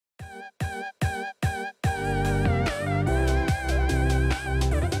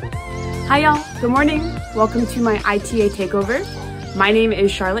Hi y'all, good morning. Welcome to my ITA takeover. My name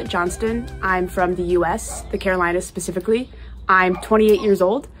is Charlotte Johnston. I'm from the US, the Carolinas specifically. I'm 28 years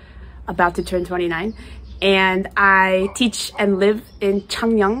old, about to turn 29, and I teach and live in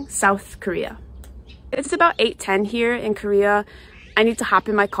Changnyeong, South Korea. It's about 8:10 here in Korea. I need to hop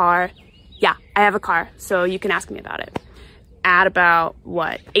in my car. Yeah, I have a car, so you can ask me about it. At about,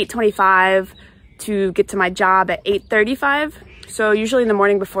 8:25 to get to my job at 8:35. So usually in the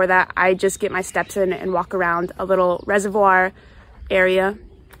morning before that, I just get my steps in and walk around a little reservoir area,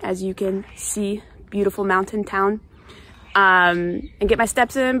 as you can see, beautiful mountain town, and get my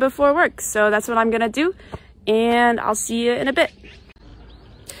steps in before work. So that's what I'm gonna do, and I'll see you in a bit.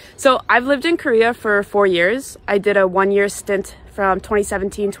 So I've lived in Korea for 4 years. I did a 1-year stint from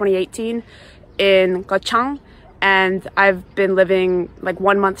 2017-2018 in Gyeongsang, and I've been living like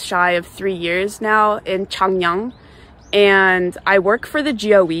 1 month shy of 3 years now in Changnyeong. And I work for the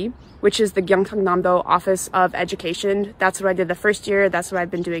GOE, which is the Gyeongsangnam-do Office of Education. That's what I did the first year. That's what I've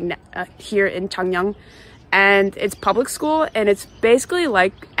been doing here in Changnyeong. And it's public school, and it's basically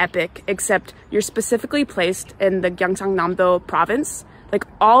like EPIC, except you're specifically placed in the Gyeongsangnam-do province. Like,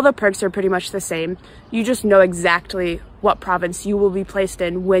 all the perks are pretty much the same. You just know exactly what province you will be placed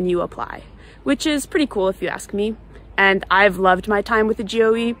in when you apply, which is pretty cool if you ask me. And I've loved my time with the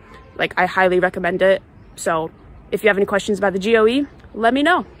GOE. Like, I highly recommend it. So if you have any questions about the GOE, let me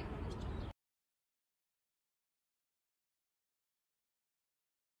know.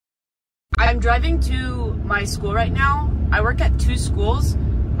 I'm driving to my school right now. I work at 2 schools.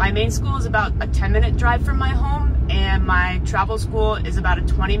 My main school is about a 10-minute drive from my home, and my travel school is about a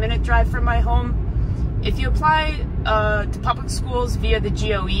 20-minute drive from my home. If you apply to public schools via the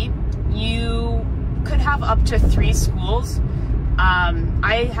GOE, you could have up to 3 schools.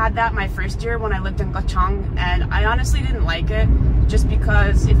 I had that my first year when I lived in Gyeongsang, and I honestly didn't like it, just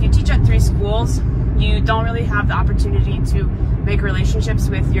because if you teach at 3 schools, you don't really have the opportunity to make relationships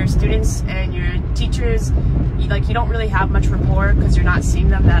with your students and your teachers. You don't really have much rapport because you're not seeing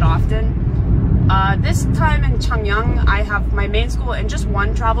them that often. This time in Changnyeong, I have my main school and just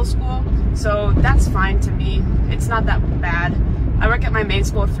 1 travel school, so that's fine to me. It's not that bad. I work at my main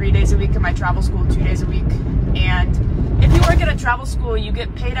school 3 days a week and my travel school 2 days a week. And if you work at a travel school, you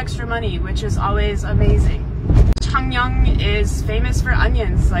get paid extra money, which is always amazing. Changnyeong is famous for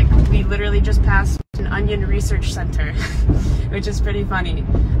onions. Like, we literally just passed an onion research center, which is pretty funny.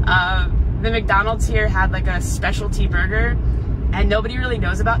 The McDonald's here had like a specialty burger, and nobody really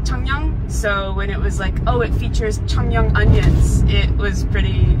knows about Changnyeong. So when it was like, oh, it features Changnyeong onions, it was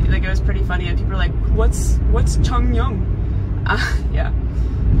pretty funny. And people were like, what's Changnyeong? Yeah.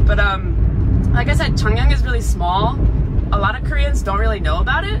 But like I said, Changnyeong is really small. A lot of Koreans don't really know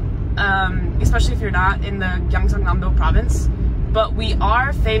about it, especially if you're not in the Gyeongsangnam-do province. But we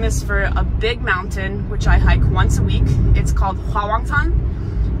are famous for a big mountain, which I hike once a week. It's called Hwawangsan.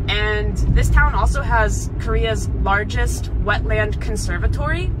 And this town also has Korea's largest wetland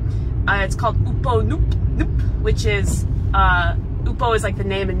conservatory. It's called Uppo Nup, which is, Uppo is like the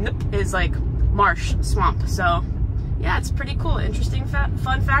name, and Nup is like marsh, swamp. So yeah, it's pretty cool. Interesting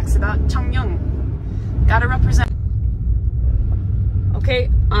fun facts about Changnyeong. Gotta represent.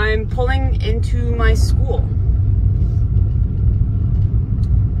 Okay, I'm pulling into my school.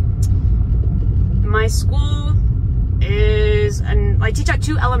 My school is, and I teach at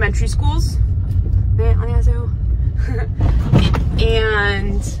 2 elementary schools. 네, 안녕하세요.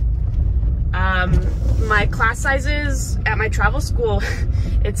 And my class sizes at my travel school,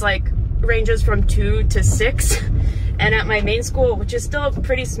 it's like ranges from 2 to 6. And at my main school, which is still a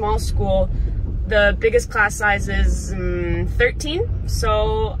pretty small school, the biggest class size is 13.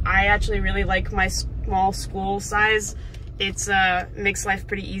 So I actually really like my small school size. It's makes life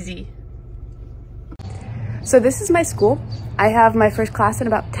pretty easy. So this is my school. I have my first class in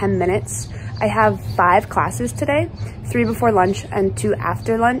about 10 minutes. I have 5 classes today, 3 before lunch and 2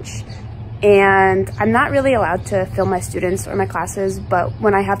 after lunch. And I'm not really allowed to film my students or my classes, but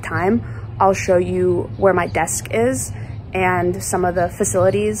when I have time, I'll show you where my desk is and some of the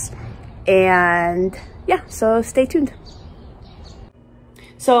facilities. And yeah, so stay tuned.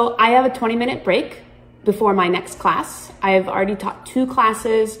 So I have a 20-minute break before my next class. I have already taught 2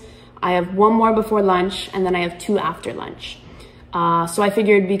 classes. I have 1 more before lunch, and then I have 2 after lunch. So I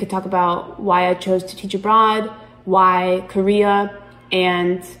figured we could talk about why I chose to teach abroad, why Korea,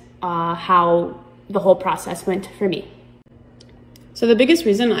 and how the whole process went for me. So the biggest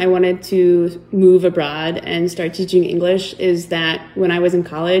reason I wanted to move abroad and start teaching English is that when I was in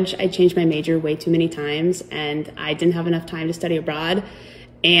college, I changed my major way too many times, and I didn't have enough time to study abroad.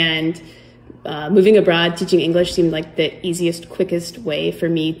 And moving abroad, teaching English seemed like the easiest, quickest way for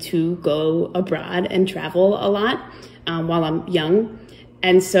me to go abroad and travel a lot while I'm young.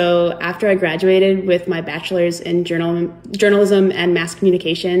 And so after I graduated with my bachelor's in journalism and mass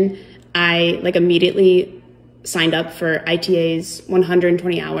communication, I immediately signed up for ITA's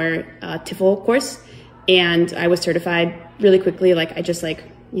 120-hour TEFL course, and I was certified really quickly. I just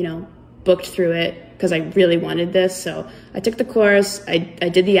booked through it because I really wanted this. So I took the course, I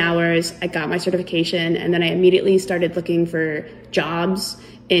did the hours, I got my certification, and then I immediately started looking for jobs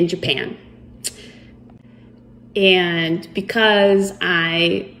in Japan. And because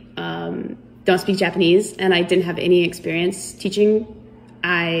I don't speak Japanese and I didn't have any experience teaching,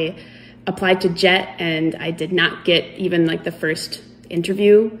 I applied to JET and I did not get even the first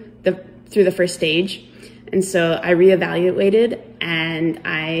interview through the first stage. And so I reevaluated and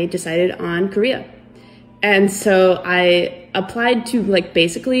I decided on Korea. And so I applied to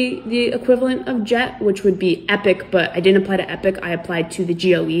basically the equivalent of JET, which would be EPIC, but I didn't apply to EPIC. I applied to the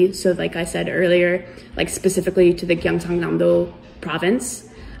GOE. So like I said earlier, specifically to the Gyeongsangnam-do province.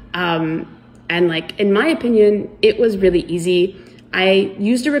 And in my opinion, it was really easy. I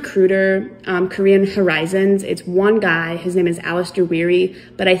used a recruiter, Korean Horizons. It's one guy, his name is Alistair Weary,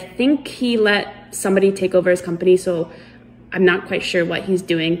 but I think he let somebody take over his company, so I'm not quite sure what he's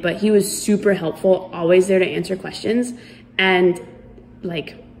doing, but he was super helpful, always there to answer questions. And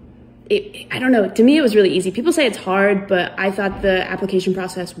I don't know, to me it was really easy. People say it's hard, but I thought the application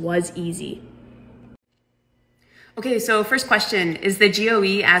process was easy. Okay, so first question, is the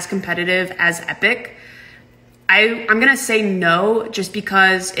GOE as competitive as EPIC? I'm gonna say no, just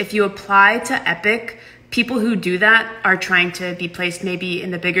because if you apply to EPIC, people who do that are trying to be placed maybe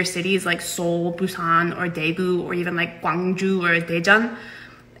in the bigger cities like Seoul, Busan, or Daegu, or even Gwangju or Daejeon.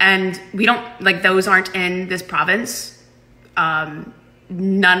 And we don't, those aren't in this province.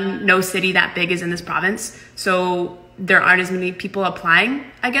 No city that big is in this province. So there aren't as many people applying,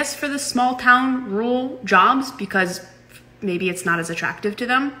 I guess, for the small town rural jobs because maybe it's not as attractive to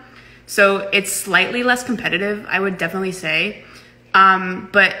them. So it's slightly less competitive, I would definitely say.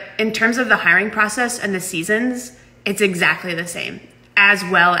 But in terms of the hiring process and the seasons, it's exactly the same, as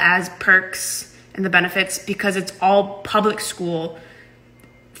well as perks and the benefits, because it's all public school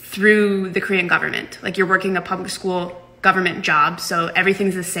through the Korean government. You're working a public school government job, so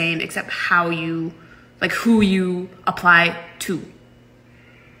everything's the same except how you, who you apply to.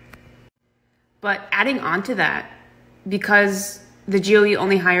 But adding on to that, because the GOE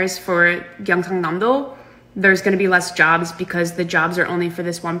only hires for Gyeongsangnam-do, there's going to be less jobs because the jobs are only for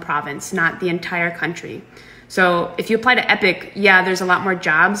this one province, not the entire country. So if you apply to EPIC, yeah, there's a lot more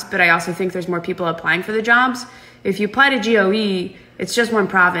jobs, but I also think there's more people applying for the jobs. If you apply to GOE, it's just one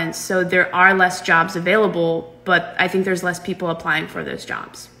province, so there are less jobs available, but I think there's less people applying for those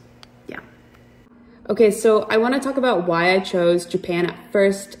jobs. Yeah. Okay, so I want to talk about why I chose Japan at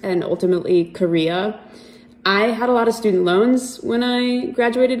first and ultimately Korea. I had a lot of student loans when I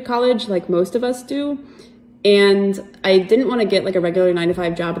graduated college, like most of us do. And I didn't want to get a regular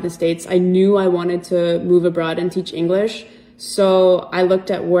 9-to-5 job in the States. I knew I wanted to move abroad and teach English. So I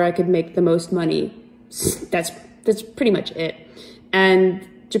looked at where I could make the most money. That's pretty much it. And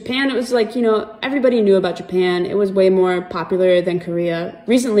Japan, it was everybody knew about Japan. It was way more popular than Korea.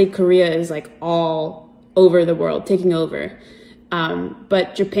 Recently, Korea is all over the world, taking over.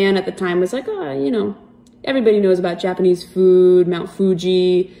 But Japan at the time was everybody knows about Japanese food, Mount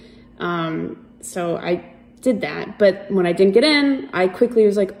Fuji. So I did that. But when I didn't get in, I quickly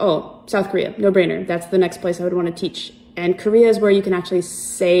was oh, South Korea, no brainer. That's the next place I would want to teach. And Korea is where you can actually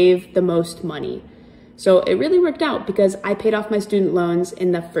save the most money. So it really worked out because I paid off my student loans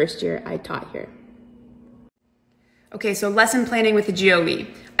in the first year I taught here. Okay, so lesson planning with the GOE.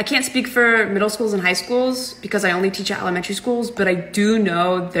 I can't speak for middle schools and high schools because I only teach at elementary schools, but I do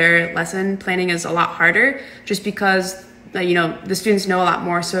know their lesson planning is a lot harder just because the students know a lot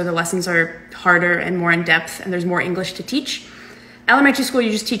more, so the lessons are harder and more in depth, and there's more English to teach. Elementary school,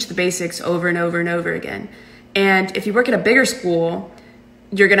 you just teach the basics over and over and over again. And if you work at a bigger school,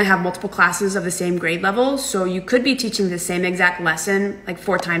 you're gonna have multiple classes of the same grade level, so you could be teaching the same exact lesson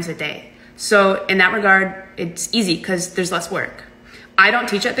 4 times a day. So in that regard, it's easy because there's less work. I don't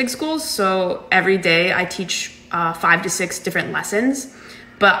teach at big schools, so every day I teach 5 to 6 different lessons.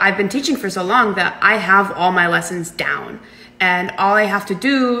 But I've been teaching for so long that I have all my lessons down. And all I have to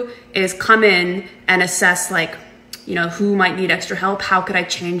do is come in and assess who might need extra help, how could I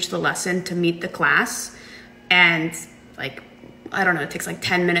change the lesson to meet the class? And I don't know, it takes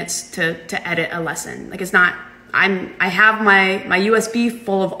 10 minutes to edit a lesson. I have my USB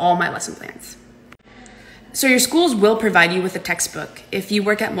full of all my lesson plans. So your schools will provide you with a textbook. If you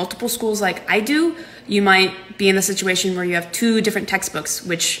work at multiple schools like I do, you might be in the situation where you have 2 different textbooks,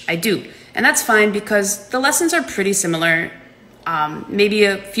 which I do. And that's fine because the lessons are pretty similar. Maybe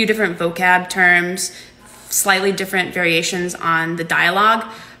a few different vocab terms, slightly different variations on the dialogue,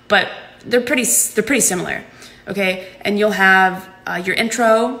 but they're pretty similar, okay? And you'll have your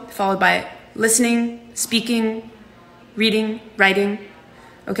intro followed by listening, speaking, reading, writing,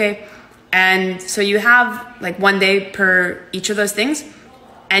 okay? And so you have like 1 day per each of those things,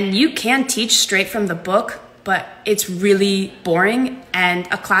 and you can teach straight from the book, but it's really boring, and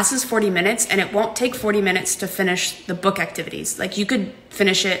a class is 40 minutes and it won't take 40 minutes to finish the book activities. Like you could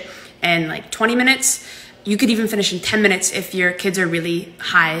finish it in like 20 minutes. You could even finish in 10 minutes if your kids are really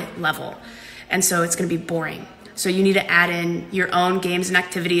high level. And so it's gonna be boring. So you need to add in your own games and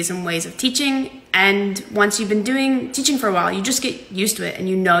activities and ways of teaching. And once you've been teaching for a while, you just get used to it and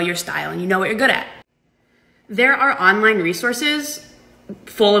you know your style and you know what you're good at. There are online resources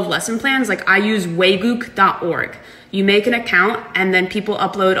full of lesson plans. Like I use waygook.org. You make an account and then people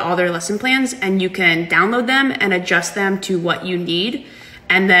upload all their lesson plans and you can download them and adjust them to what you need.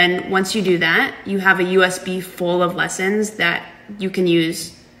 And then once you do that, you have a USB full of lessons that you can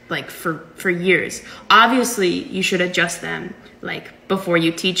use like for years. Obviously, you should adjust them like before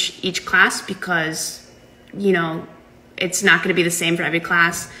you teach each class because, you know, it's not gonna be the same for every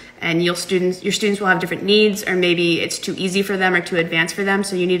class and your students will have different needs, or maybe it's too easy for them or too advanced for them,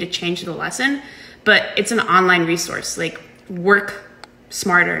 so you need to change the lesson. But it's an online resource, like work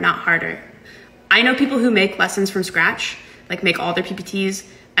smarter, not harder. I know people who make lessons from scratch, like make all their PPTs,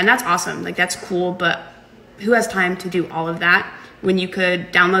 and that's awesome, like that's cool, but who has time to do all of that when you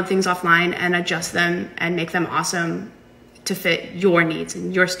could download things offline and adjust them and make them awesome to fit your needs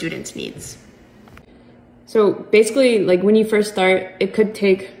and your students' needs. So basically, like when you first start, it could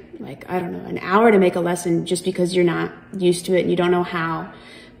take like, I don't know, an hour to make a lesson just because you're not used to it and you don't know how.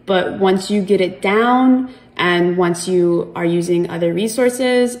 But once you get it down and once you are using other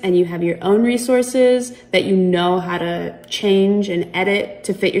resources and you have your own resources that you know how to change and edit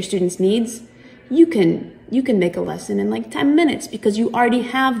to fit your students' needs, you can make a lesson in like 10 minutes because you already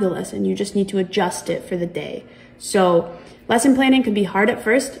have the lesson. You just need to adjust it for the day. So lesson planning can be hard at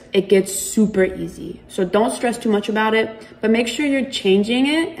first. It gets super easy. So don't stress too much about it, but make sure you're changing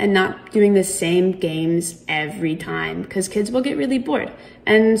it and not doing the same games every time because kids will get really bored.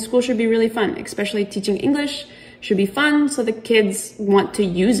 And school should be really fun, especially teaching English should be fun so the kids want to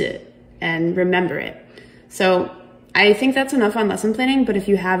use it and remember it. So I think that's enough on lesson planning, but if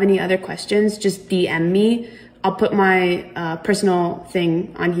you have any other questions, just DM me. I'll put my personal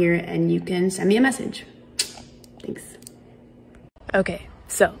thing on here and you can send me a message. Thanks. Okay,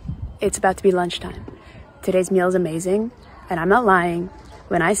 so it's about to be lunchtime. Today's meal is amazing, and I'm not lying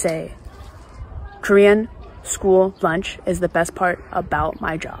when I say Korean school lunch is the best part about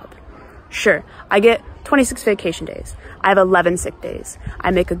my job. Sure, I get 26 vacation days. I have 11 sick days.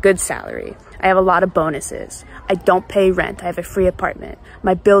 I make a good salary. I have a lot of bonuses. I don't pay rent. I have a free apartment.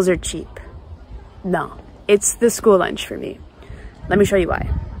 My bills are cheap. No, it's the school lunch for me. Let me show you why.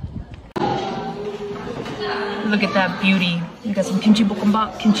 Look at that beauty. You got some kimchi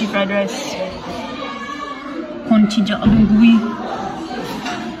bokkeumbap, kimchi fried rice, 건 진짜 어묵구이,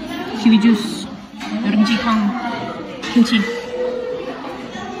 kiwi juice, 누룽지탕, kimchi.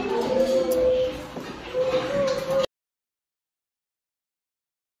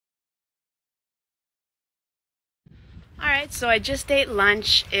 Alright, so I just ate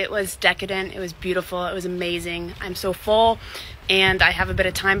lunch. It was decadent, it was beautiful, it was amazing. I'm so full and I have a bit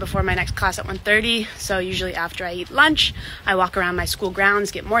of time before my next class at 1:30. So usually after I eat lunch, I walk around my school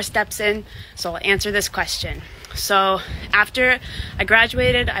grounds, get more steps in. So I'll answer this question. So after I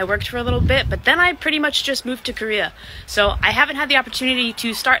graduated, I worked for a little bit, but then I pretty much just moved to Korea. So I haven't had the opportunity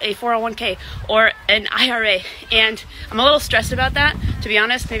to start a 401k or an IRA. And I'm a little stressed about that, to be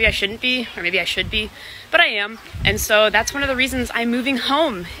honest. Maybe I shouldn't be, or maybe I should be, but I am. And so that's one of the reasons I'm moving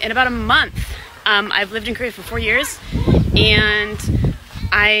home in about a month. I've lived in Korea for 4 years and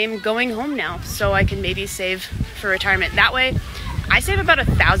I'm going home now so I can maybe save for retirement. That way I save about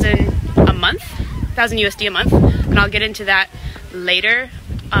 $1,000 a month, 1,000 USD a month, and I'll get into that later.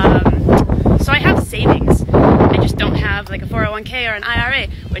 So I have savings. I just don't have like a 401k or an IRA,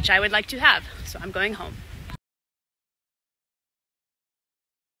 which I would like to have. So I'm going home.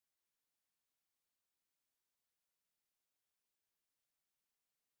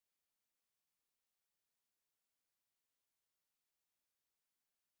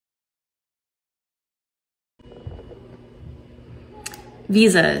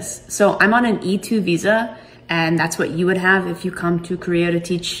 Visas. So I'm on an E2 visa And that's what you would have if you come to Korea to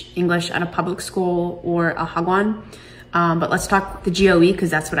teach English at a public school or a hagwon. But let's talk the GOE because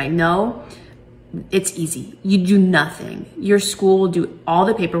that's what I know. It's easy. You do nothing. Your school will do all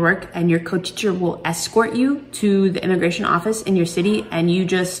the paperwork and your co-teacher will escort you to the immigration office in your city and you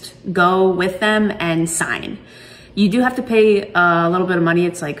just go with them and sign. You do have to pay a little bit of money.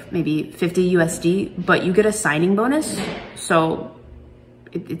 It's like maybe 50 USD, but you get a signing bonus. So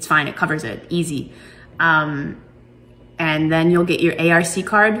it's fine. It covers it. Easy. And then you'll get your ARC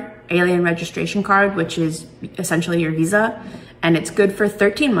card, Alien Registration Card, which is essentially your visa. And it's good for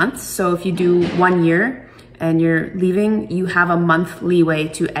 13 months. So if you do 1 year and you're leaving, you have a month leeway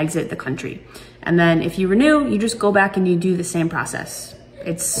to exit the country. And then if you renew, you just go back and you do the same process.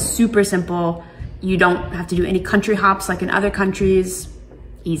 It's super simple. You don't have to do any country hops like in other countries.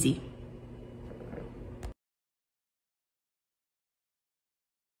 Easy.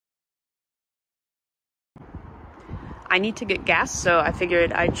 I need to get gas, so I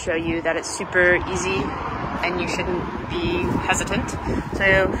figured I'd show you that it's super easy and you shouldn't be hesitant. So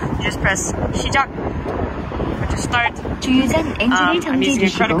you just press 시작 to start. I'm using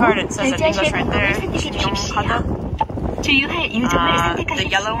a credit card. It says in English right there. Changnyeong card. The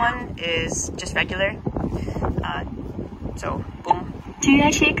yellow one is just regular. So boom.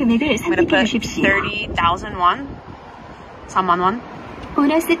 I'm gonna put 30,000 won. 3만 won.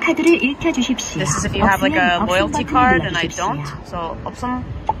 보너스 카드를 읽혀 주십시오. This is if you have like a loyalty card and I don't. So 없음.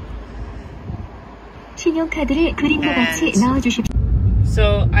 신용카드를 그림과 같이 넣어 주십시오.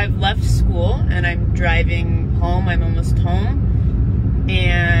 So I've left school and I'm driving home. I'm almost home.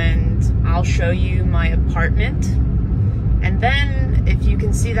 And I'll show you my apartment. And then if you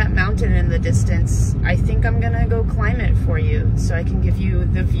can see that mountain in the distance, I think I'm gonna go climb it for you so I can give you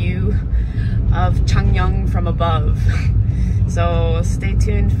the view of Changnyeong from above. So stay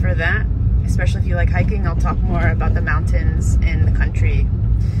tuned for that, especially if you like hiking. I'll talk more about the mountains in the country.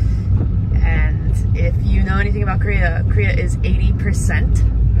 And if you know anything about Korea, Korea is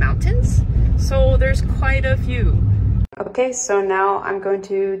 80% mountains, so there's quite a few. Okay, so now I'm going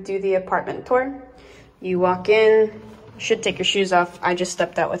to do the apartment tour. You walk in, should take your shoes off. I just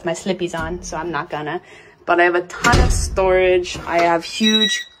stepped out with my slippies on, so I'm not gonna. But I have a ton of storage. I have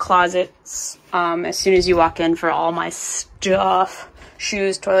huge closets as soon as you walk in for all my stuff.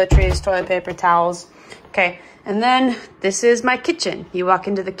 Shoes, toiletries, toilet paper, towels. Okay, and then this is my kitchen. You walk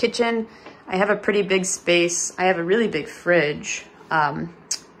into the kitchen. I have a pretty big space. I have a really big fridge.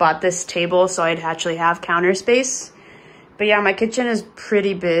 Bought this table so I'd actually have counter space. But yeah, my kitchen is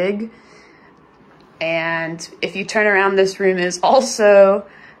pretty big. And if you turn around, this room is also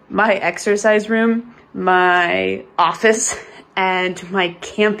my exercise room, my office, and my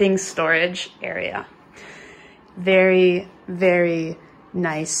camping storage area. Very, very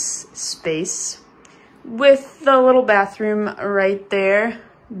nice space with the little bathroom right there.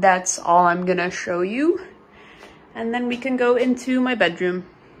 That's all I'm gonna show you. And then we can go into my bedroom.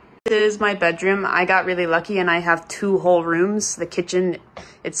 This is my bedroom. I got really lucky and I have 2 whole rooms. The kitchen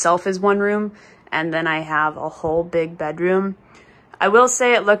itself is 1 room, and then I have a whole big bedroom. I will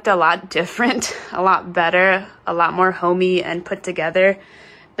say it looked a lot different, a lot better, a lot more homey and put together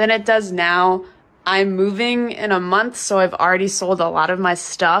than it does now. I'm moving in a month, so I've already sold a lot of my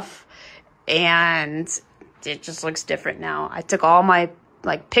stuff and it just looks different now. I took all my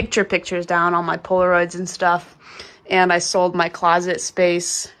pictures down, all my Polaroids and stuff, and I sold my closet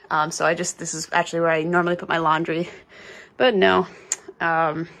space. So this is actually where I normally put my laundry, but no.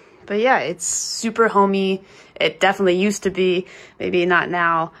 But yeah, it's super homey. It definitely used to be, maybe not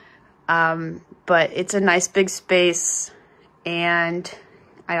now, but it's a nice big space. And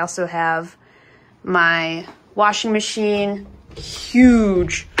I also have my washing machine,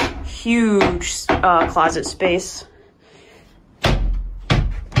 huge closet space.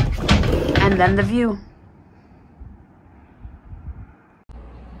 And then the view.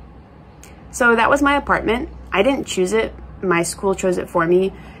 So that was my apartment. I didn't choose it. My school chose it for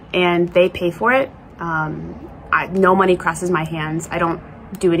me and they pay for it. No money crosses my hands. I don't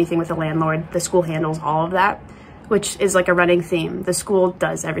do anything with the landlord. The school handles all of that, which is like a running theme. The school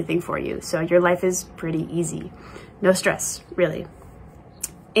does everything for you. So your life is pretty easy. No stress, really.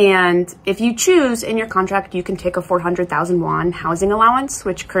 And if you choose in your contract, you can take a 400,000 won housing allowance,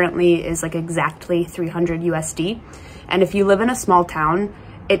 which currently is like exactly 300 USD. And if you live in a small town,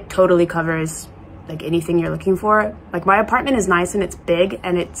 it totally covers like anything you're looking for. Like my apartment is nice and it's big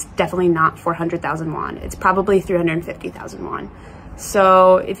and it's definitely not 400,000 won. It's probably 350,000 won.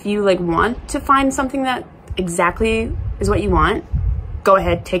 So if you like want to find something that exactly is what you want, go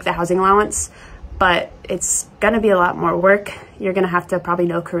ahead, take the housing allowance. But it's gonna be a lot more work. You're gonna have to probably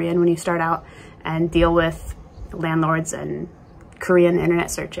know Korean when you start out and deal with landlords and Korean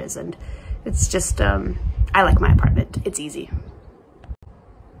internet searches, and it's just, I like my apartment. It's easy.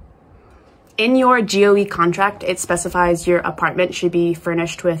 In your GOE contract, it specifies your apartment should be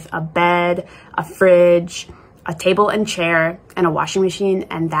furnished with a bed, a fridge, a table and chair, and a washing machine,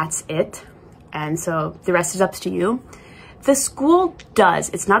 and that's it. And so the rest is up to you. The school does,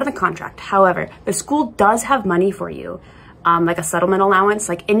 it's not in the contract. However, the school does have money for you, like a settlement allowance.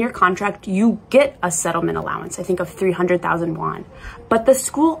 Like in your contract, you get a settlement allowance, I think of 300,000 won. But the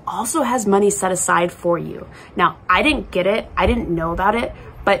school also has money set aside for you. Now, I didn't get it. I didn't know about it,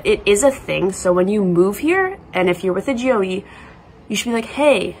 but it is a thing. So when you move here, and if you're with a GOE, you should be like,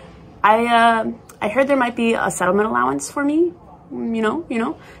 hey, I heard there might be a settlement allowance for me, you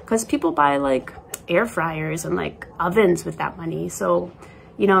know, because people buy like air fryers and like ovens with that money. So,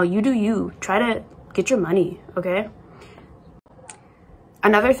 you know, you do you. Try to get your money, okay?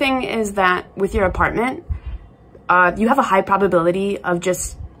 Another thing is that with your apartment, you have a high probability of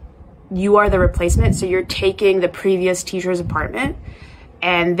just, you are the replacement. So you're taking the previous teacher's apartment,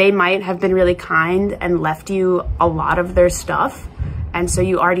 and they might have been really kind and left you a lot of their stuff. And so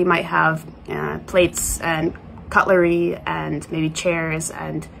you already might have plates and cutlery and maybe chairs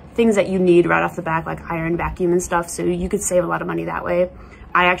and things that you need right off the back, like iron, vacuum and stuff. So you could save a lot of money that way.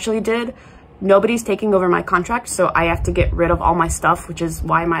 I actually did. Nobody's taking over my contract, so I have to get rid of all my stuff, which is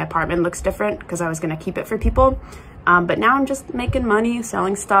why my apartment looks different, because I was gonna keep it for people. But now I'm just making money,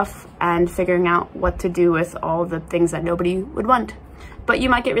 selling stuff, and figuring out what to do with all the things that nobody would want. But you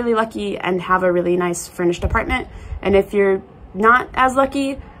might get really lucky and have a really nice furnished apartment. And if you're not as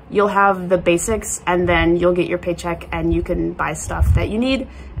lucky, you'll have the basics, and then you'll get your paycheck and you can buy stuff that you need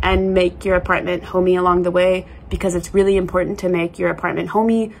and make your apartment homey along the way, because it's really important to make your apartment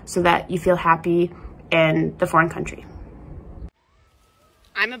homey so that you feel happy in the foreign country.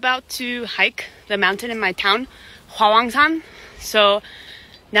 I'm about to hike the mountain in my town, Gyeongsang. So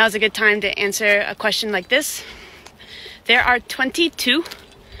now's a good time to answer a question like this. There are 22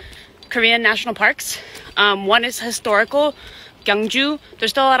 Korean national parks. One is historical, Gyeongju.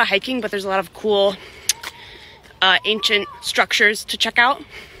 There's still a lot of hiking, but there's a lot of cool ancient structures to check out.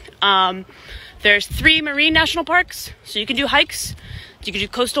 There's 3 marine national parks, so you can do hikes, you can do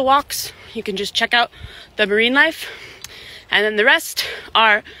coastal walks, you can just check out the marine life. And then the rest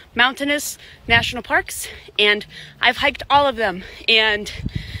are mountainous national parks, and I've hiked all of them. And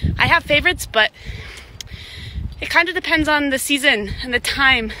I have favorites, but it kind of depends on the season and the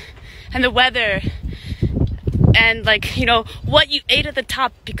time and the weather and, like, you know, what you ate at the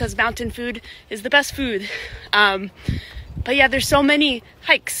top, because mountain food is the best food. But yeah, there's so many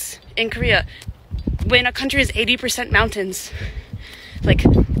hikes in Korea. When a country is 80% mountains, like,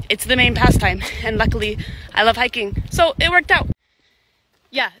 it's the main pastime, and luckily I love hiking, so it worked out.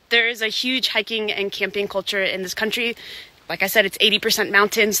 Yeah, there is a huge hiking and camping culture in this country. Like I said, it's 80%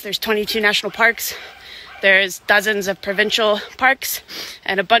 mountains. There's 22 national parks. There's dozens of provincial parks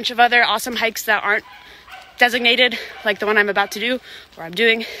and a bunch of other awesome hikes that aren't designated, like the one I'm about to do, or I'm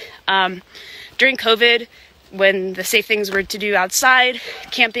doing. During COVID, when the safe things were to do outside,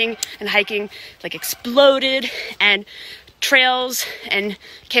 camping and hiking like exploded, and trails and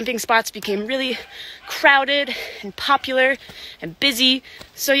camping spots became really crowded and popular and busy.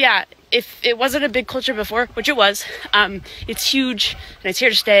 So yeah, if it wasn't a big culture before, which it was, it's huge and it's here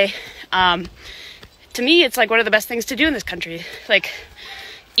to stay. To me, it's like one of the best things to do in this country. Like,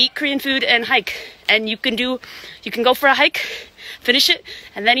 eat Korean food and hike. And you can go for a hike, finish it,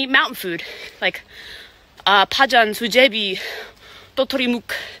 and then eat mountain food. Like, pajan, sujebi,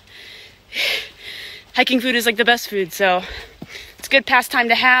 totorimuk. Hiking food is like the best food, so it's a good pastime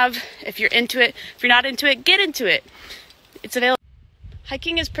to have if you're into it. If you're not into it, get into it. It's available.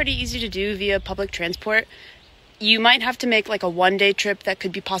 Hiking is pretty easy to do via public transport. You might have to make like a one-day trip that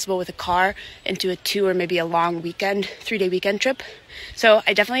could be possible with a car into a 2 or maybe a long weekend, 3-day weekend trip. So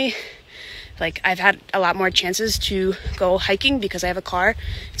I definitely, I've had a lot more chances to go hiking because I have a car.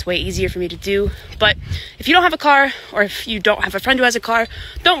 It's way easier for me to do. But if you don't have a car, or if you don't have a friend who has a car,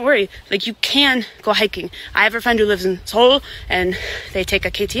 don't worry. Like, you can go hiking. I have a friend who lives in Seoul, and they take a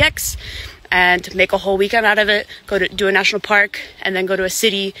KTX and make a whole weekend out of it, do a national park, and then go to a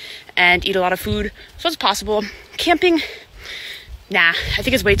city and eat a lot of food. So it's possible. Camping, nah, I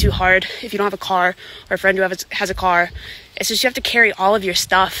think it's way too hard if you don't have a car or a friend who has a car. It's just you have to carry all of your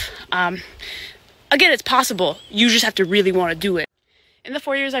stuff. Again, it's possible. You just have to really want to do it. In the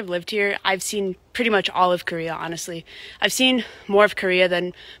 4 years I've lived here, I've seen pretty much all of Korea, honestly. I've seen more of Korea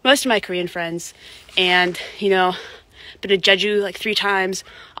than most of my Korean friends. And, you know, been to Jeju like 3 times.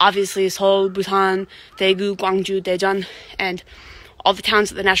 Obviously, Seoul, Busan, Daegu, Gwangju, Daejeon, and all the towns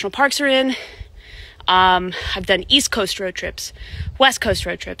that the national parks are in. I've done East Coast road trips, West Coast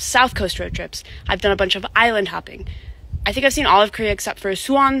road trips, South Coast road trips. I've done a bunch of island hopping. I think I've seen all of Korea except for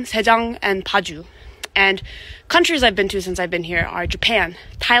Suwon, Sejong, and Paju. And countries I've been to since I've been here are Japan,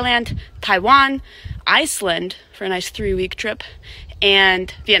 Thailand, Taiwan, Iceland for a nice 3-week trip,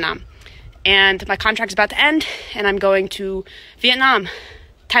 and Vietnam. And my contract's about to end, and I'm going to Vietnam,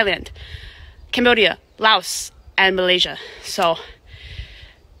 Thailand, Cambodia, Laos, and Malaysia. So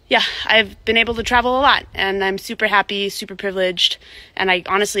yeah, I've been able to travel a lot, and I'm super happy, super privileged, and I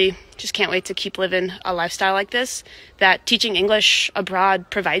honestly just can't wait to keep living a lifestyle like this that teaching English abroad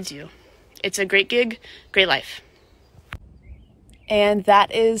provides you. It's a great gig, great life. And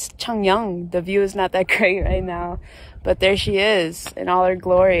that is Changnyeong. The view is not that great right now, but there she is in all her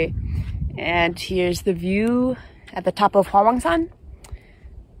glory. And here's the view at the top of Hwawangsan.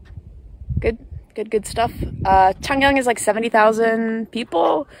 Good stuff. Changnyeong is like 70,000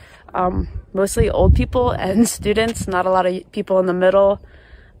 people, mostly old people and students, not a lot of people in the middle.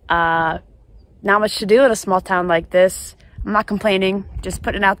 Not much to do in a small town like this. I'm not complaining, just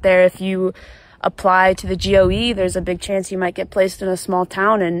putting it out there. If you apply to the GOE, there's a big chance you might get placed in a small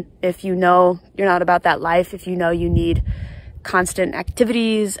town. And if you know you're not about that life, if you know you need constant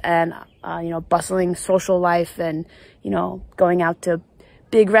activities and, bustling social life and, going out to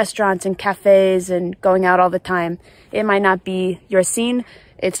big restaurants and cafes and going out all the time, it might not be your scene.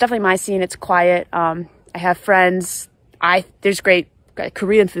 It's definitely my scene. It's quiet. I have friends. There's great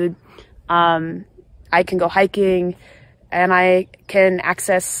Korean food. I can go hiking, and I can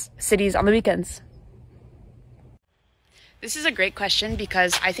access cities on the weekends. This is a great question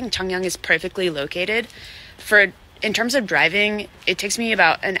because I think Changnyeong is perfectly located. In terms of driving, it takes me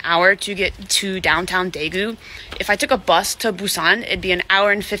about an hour to get to downtown Daegu. If I took a bus to Busan, it'd be an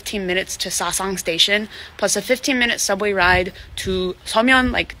hour and 15 minutes to Sasang Station, plus a 15-minute subway ride to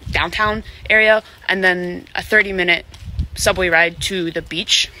Seomyeon, like downtown area, and then a 30-minute subway ride to the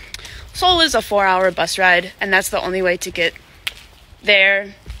beach. Seoul is a 4-hour bus ride, and that's the only way to get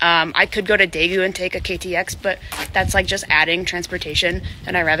there. I could go to Daegu and take a KTX, but that's like just adding transportation,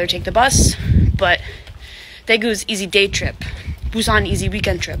 and I'd rather take the bus. But Daegu's easy day trip, Busan easy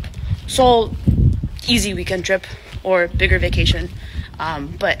weekend trip, Seoul easy weekend trip or bigger vacation.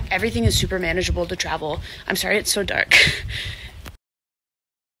 But everything is super manageable to travel. I'm sorry it's so dark.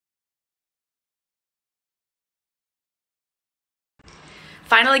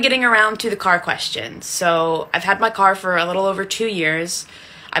 Finally getting around to the car question. So I've had my car for a little over 2 years.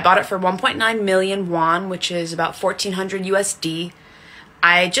 I bought it for 1.9 million won, which is about 1,400 USD.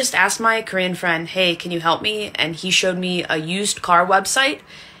 I just asked my Korean friend, hey, can you help me? And he showed me a used car website,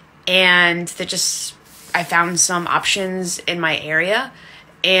 and I found some options in my area,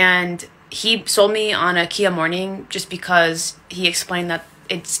 and he sold me on a Kia Morning just because he explained that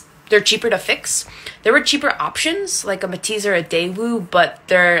they're cheaper to fix. There were cheaper options like a Matiz or a Daewoo, but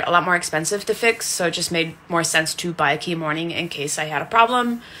they're a lot more expensive to fix, so it just made more sense to buy a Kia Morning in case I had a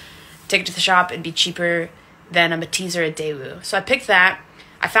problem, take it to the shop, and be cheaper than a Matiz or a Daewoo. So I picked that.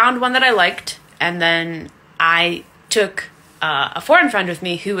 I found one that I liked, and then I took a foreign friend with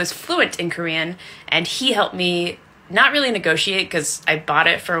me who was fluent in Korean, and he helped me not really negotiate because I bought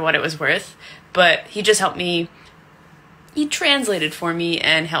it for what it was worth, but he just helped me. He translated for me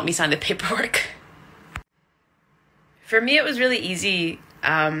and helped me sign the paperwork. For me, it was really easy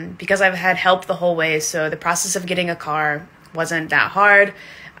because I've had help the whole way, so the process of getting a car wasn't that hard.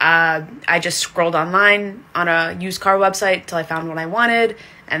 I just scrolled online on a used car website till I found what I wanted,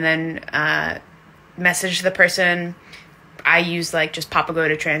 and then messaged the person. I used just Papago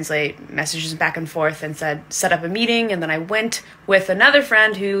to translate messages back and forth and said, set up a meeting. And then I went with another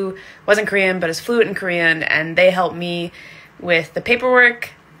friend who wasn't Korean but is fluent in Korean, and they helped me with the paperwork.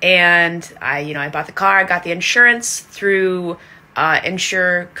 And I bought the car, I got the insurance through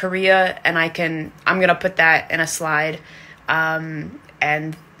Insure Korea, and I'm gonna put that in a slide.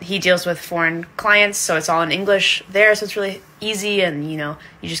 And he deals with foreign clients, so it's all in English there, so it's really easy. And you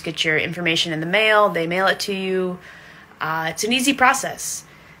just get your information in the mail, they mail it to you. It's an easy process.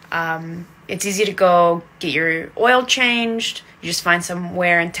 It's easy to go get your oil changed. You just find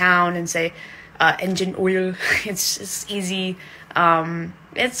somewhere in town and say engine oil. It's just easy.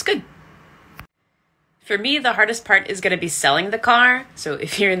 It's good. For me, the hardest part is going to be selling the car. So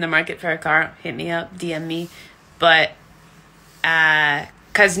if you're in the market for a car, hit me up, DM me. But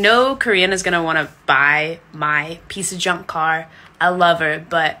because no Korean is going to want to buy my piece of junk car. I love her,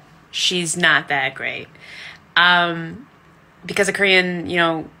 but she's not that great. Because a Korean,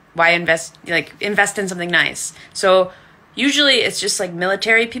 why invest in something nice? So usually it's just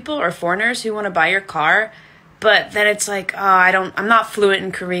military people or foreigners who want to buy your car. but then it's like, I'm not fluent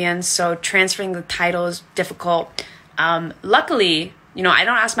in Korean, so transferring the title is difficult. Luckily, I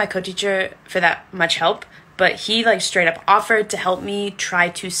don't ask my co-teacher for that much help, but he like straight up offered to help me try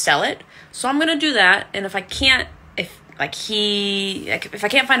to sell it. So I'm gonna do that, and if I can't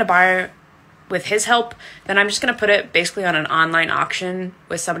find a buyer with his help, then I'm just gonna put it basically on an online auction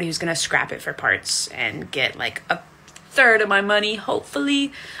with somebody who's gonna scrap it for parts and get like a third of my money,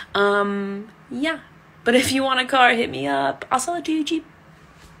 hopefully. Yeah. But if you want a car, hit me up. I'll sell it to you cheap.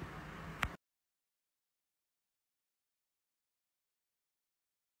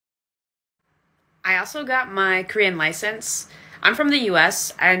 I also got my Korean license. I'm from the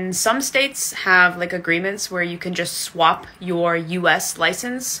US, and some states have like agreements where you can just swap your US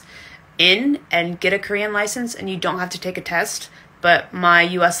license in and get a Korean license, and you don't have to take a test. But my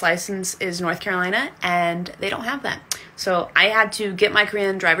US license is North Carolina, and they don't have that. So I had to get my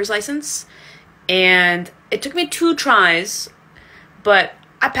Korean driver's license, and it took me 2 tries, but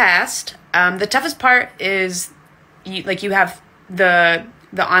I passed. The toughest part is you have the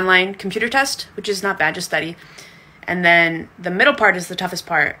online computer test, which is not bad, just study. And then the middle part is the toughest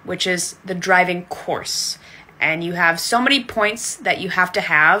part, which is the driving course. And you have so many points that you have to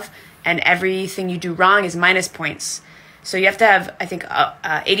have, and everything you do wrong is minus points. So you have to have, I think,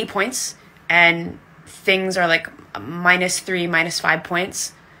 80 points, and things are like -3, -5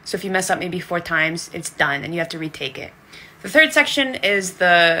 points. So if you mess up maybe 4 times, it's done, and you have to retake it. The third section is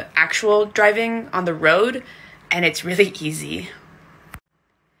the actual driving on the road, and it's really easy.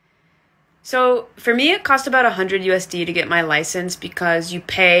 So for me, it cost about 100 USD to get my license because you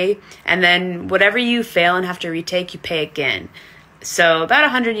pay, and then whatever you fail and have to retake, you pay again. So about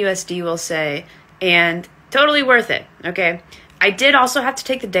 100 USD, we'll say, and totally worth it, okay? I did also have to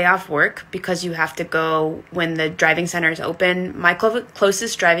take the day off work because you have to go when the driving center is open. My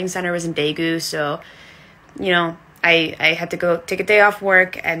closest driving center was in Daegu, so, I had to go take a day off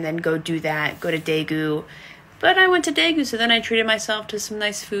work and then go do that, go to Daegu. But I went to Daegu, so then I treated myself to some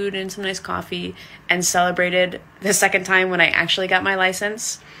nice food and some nice coffee and celebrated the second time when I actually got my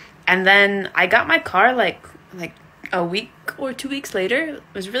license. And then I got my car like a week or 2 weeks later. It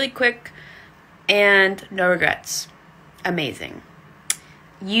was really quick and no regrets. Amazing.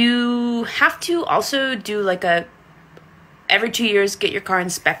 You have to also do every 2 years get your car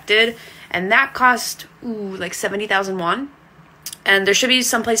inspected, and that cost like 70,000 won. And there should be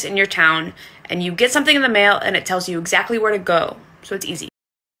someplace in your town, and you get something in the mail and it tells you exactly where to go. So it's easy.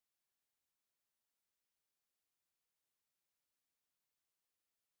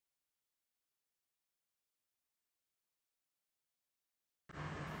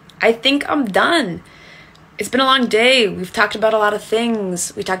 I think I'm done. It's been a long day. We've talked about a lot of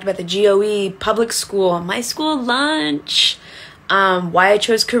things. We talked about the GOE, public school, my school lunch, why I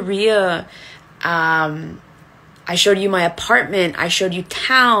chose Korea. I showed you my apartment. I showed you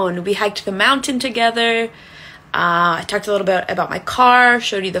town. We hiked the mountain together. I talked a little bit about my car,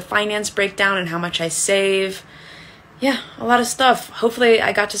 showed you the finance breakdown and how much I save. Yeah, a lot of stuff. Hopefully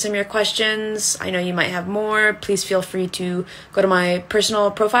I got to some of your questions. I know you might have more. Please feel free to go to my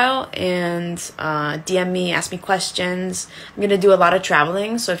personal profile and DM me, ask me questions. I'm going to do a lot of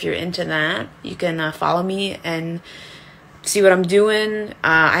traveling, so if you're into that, you can follow me and see what I'm doing.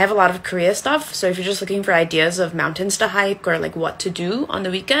 I have a lot of Korea stuff, so if you're just looking for ideas of mountains to hike or what to do on the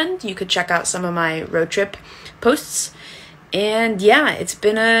weekend, you could check out some of my road trip posts. And yeah, it's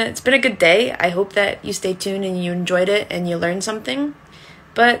been a good day. I hope that you stay tuned and you enjoyed it and you learned something.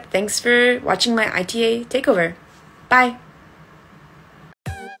 But thanks for watching my ITA takeover. Bye.